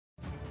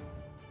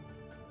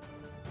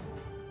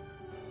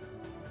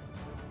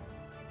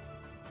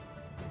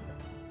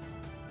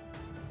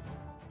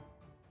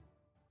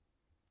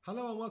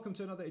Hello and welcome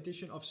to another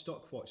edition of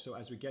Stockwatch. So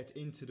as we get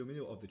into the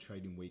middle of the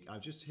trading week, I'm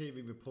just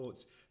hearing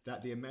reports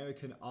that the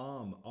American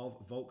arm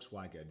of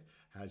Volkswagen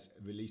has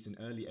released an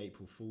early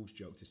April Fool's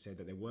joke to say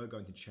that they were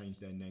going to change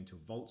their name to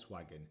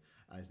Voltswagen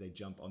as they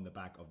jump on the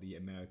back of the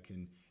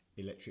American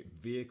electric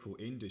vehicle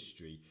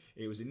industry.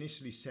 It was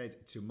initially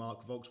said to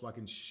mark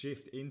Volkswagen's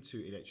shift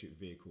into electric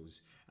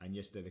vehicles, and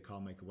yesterday the car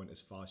maker went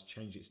as far as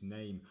change its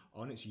name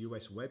on its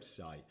US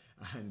website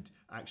and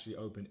actually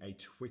opened a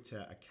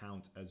Twitter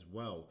account as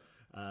well.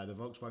 The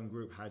Volkswagen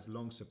Group has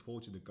long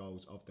supported the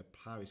goals of the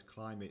Paris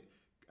Climate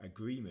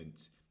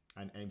Agreement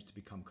and aims to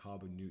become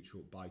carbon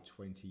neutral by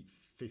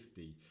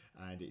 2050.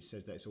 And it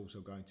says that it's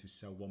also going to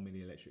sell 1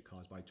 million electric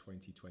cars by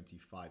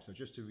 2025. So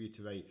just to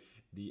reiterate,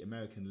 the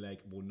American leg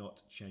will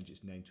not change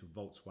its name to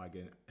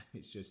Volkswagen.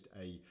 It's just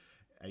a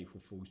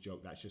April Fool's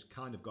joke that's just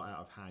kind of got out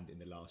of hand in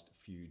the last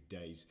few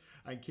days.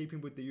 And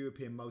keeping with the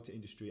European motor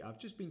industry, I've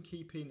just been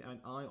keeping an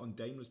eye on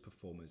Daimler's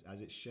performance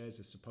as its shares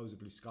have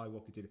supposedly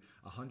skyrocketed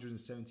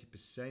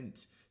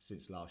 170%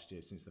 since last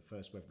year, since the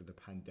first wave of the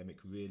pandemic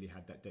really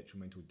had that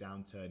detrimental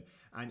downturn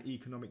and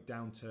economic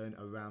downturn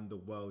around the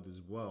world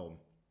as well.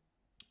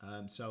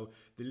 So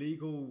the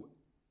legal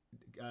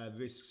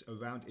risks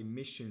around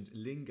emissions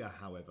linger,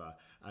 however,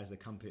 as the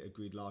company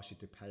agreed last year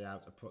to pay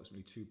out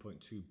approximately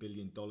 $2.2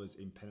 billion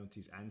in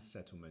penalties and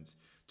settlements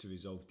to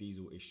resolve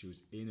diesel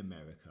issues in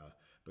America,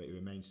 but it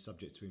remains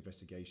subject to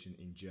investigation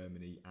in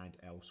Germany and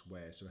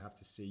elsewhere. So we have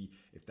to see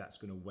if that's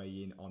going to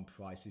weigh in on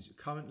prices.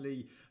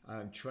 Currently,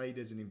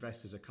 traders and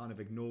investors are kind of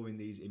ignoring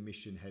these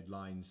emission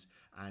headlines,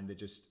 and they're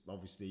just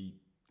obviously,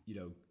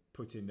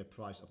 putting the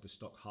price of the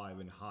stock higher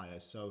and higher.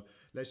 So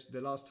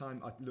the last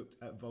time I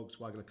looked at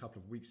Volkswagen a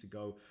couple of weeks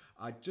ago,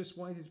 I just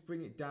wanted to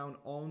bring it down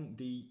on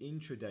the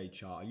intraday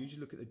chart. I usually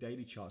look at the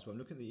daily charts, but I'm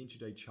looking at the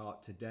intraday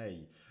chart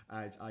today,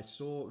 as I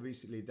saw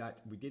recently that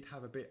we did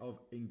have a bit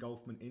of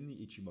engulfment in the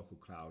Ichimoku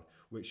cloud,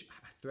 which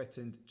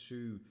threatened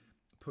to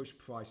push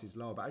prices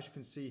lower. But as you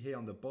can see here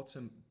on the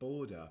bottom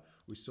border,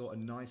 we saw a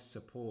nice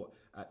support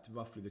at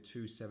roughly the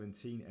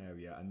 217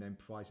 area, and then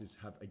prices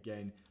have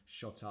again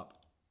shot up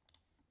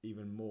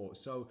even more.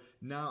 So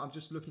now I'm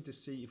just looking to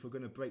see if we're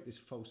going to break this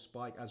false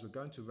spike, as we're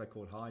going to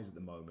record highs at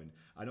the moment.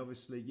 And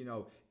obviously,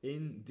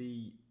 in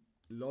the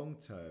long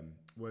term,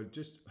 we're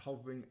just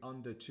hovering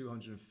under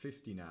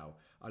 250 now.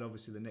 And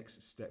obviously the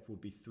next step would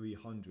be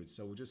 300.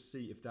 So we'll just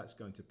see if that's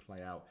going to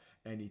play out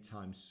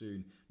anytime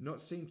soon.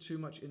 Not seeing too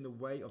much in the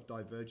way of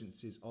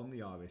divergences on the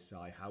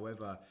RSI.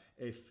 However,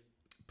 if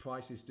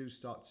prices do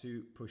start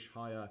to push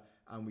higher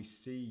and we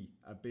see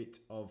a bit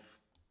of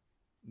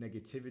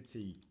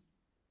negativity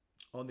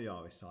on the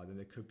RSI, then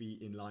there could be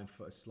in line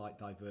for a slight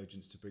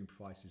divergence to bring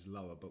prices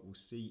lower, but we'll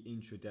see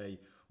intraday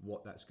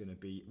what that's going to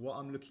be. What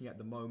I'm looking at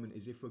the moment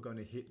is if we're going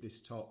to hit this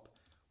top,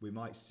 we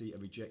might see a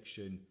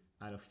rejection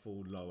and a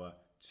fall lower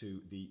to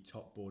the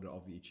top border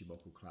of the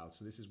Ichimoku cloud.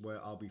 So this is where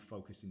I'll be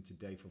focusing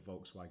today for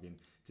Volkswagen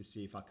to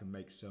see if I can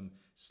make some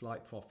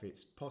slight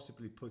profits,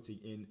 possibly putting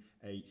in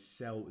a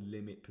sell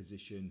limit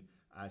position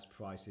as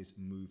prices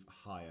move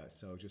higher.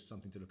 So just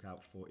something to look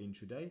out for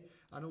intraday.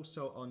 And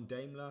also on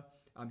Daimler,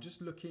 I'm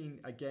just looking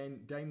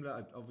again,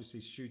 Daimler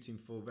obviously shooting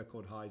for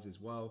record highs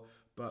as well,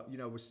 but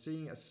we're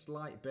seeing a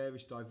slight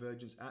bearish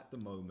divergence at the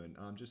moment.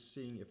 I'm just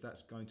seeing if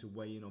that's going to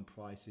weigh in on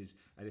prices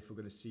and if we're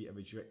going to see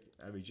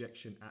a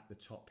rejection at the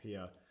top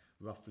here,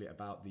 roughly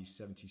about the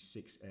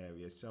 76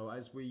 area. So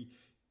as we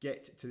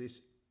get to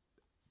this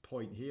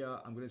point here,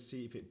 I'm going to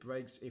see if it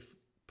breaks. If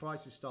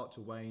prices start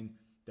to wane,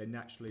 then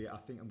naturally I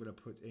think I'm going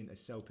to put in a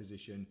sell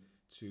position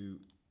to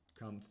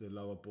come to the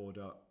lower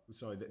border,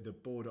 sorry, the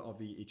border of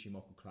the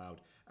Ichimoku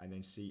cloud, and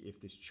then see if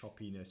this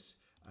choppiness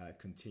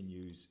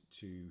continues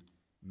to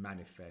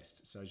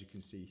manifest. So as you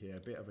can see here, a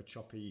bit of a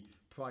choppy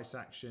price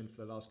action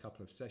for the last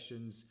couple of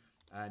sessions,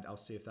 and I'll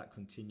see if that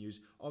continues.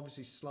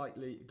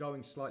 Obviously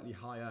going slightly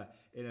higher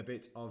in a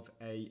bit of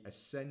a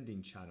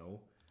ascending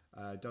channel.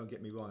 Don't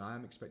get me wrong, I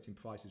am expecting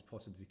prices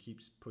possibly to keep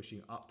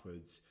pushing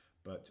upwards,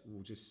 but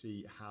we'll just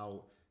see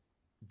how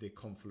the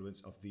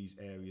confluence of these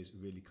areas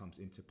really comes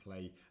into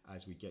play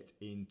as we get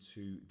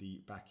into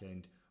the back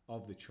end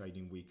of the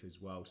trading week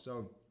as well.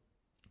 So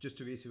just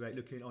to reiterate,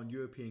 looking on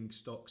European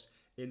stocks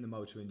in the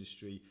motor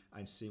industry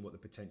and seeing what the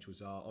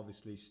potentials are.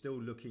 Obviously still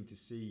looking to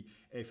see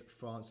if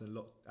France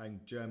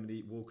and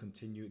Germany will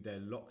continue their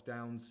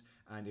lockdowns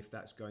and if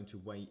that's going to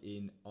weigh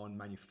in on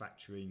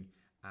manufacturing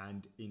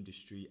and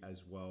industry,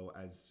 as well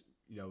as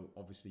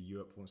obviously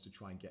Europe wants to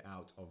try and get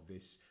out of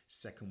this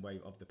second wave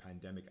of the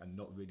pandemic and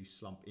not really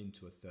slump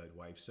into a third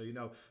wave. So,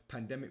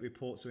 pandemic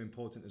reports are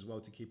important as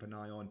well to keep an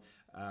eye on,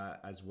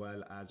 as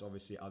well as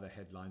obviously other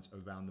headlines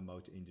around the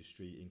motor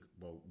industry,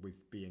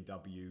 with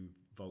BMW,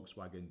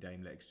 Volkswagen,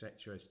 Daimler,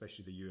 etc.,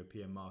 especially the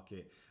European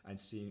market, and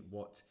seeing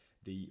what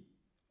the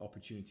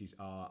opportunities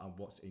are and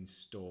what's in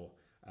store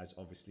as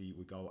obviously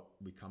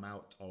we come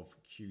out of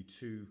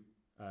Q2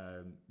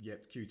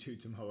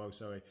 Q2 tomorrow,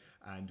 sorry,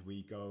 and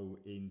we go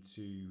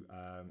into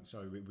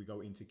we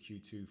go into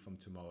Q2 from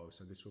tomorrow.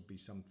 So this will be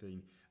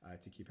something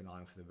to keep an eye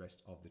on for the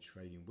rest of the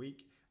trading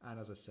week, and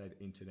as I said,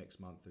 into next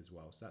month as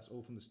well. So that's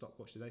all from the Stock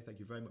Watch today. Thank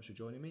you very much for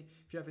joining me.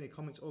 If you have any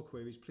comments or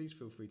queries, please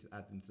feel free to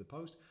add them to the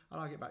post, and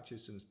I'll get back to you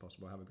as soon as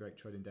possible. Have a great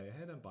trading day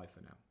ahead, and bye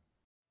for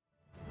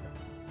now.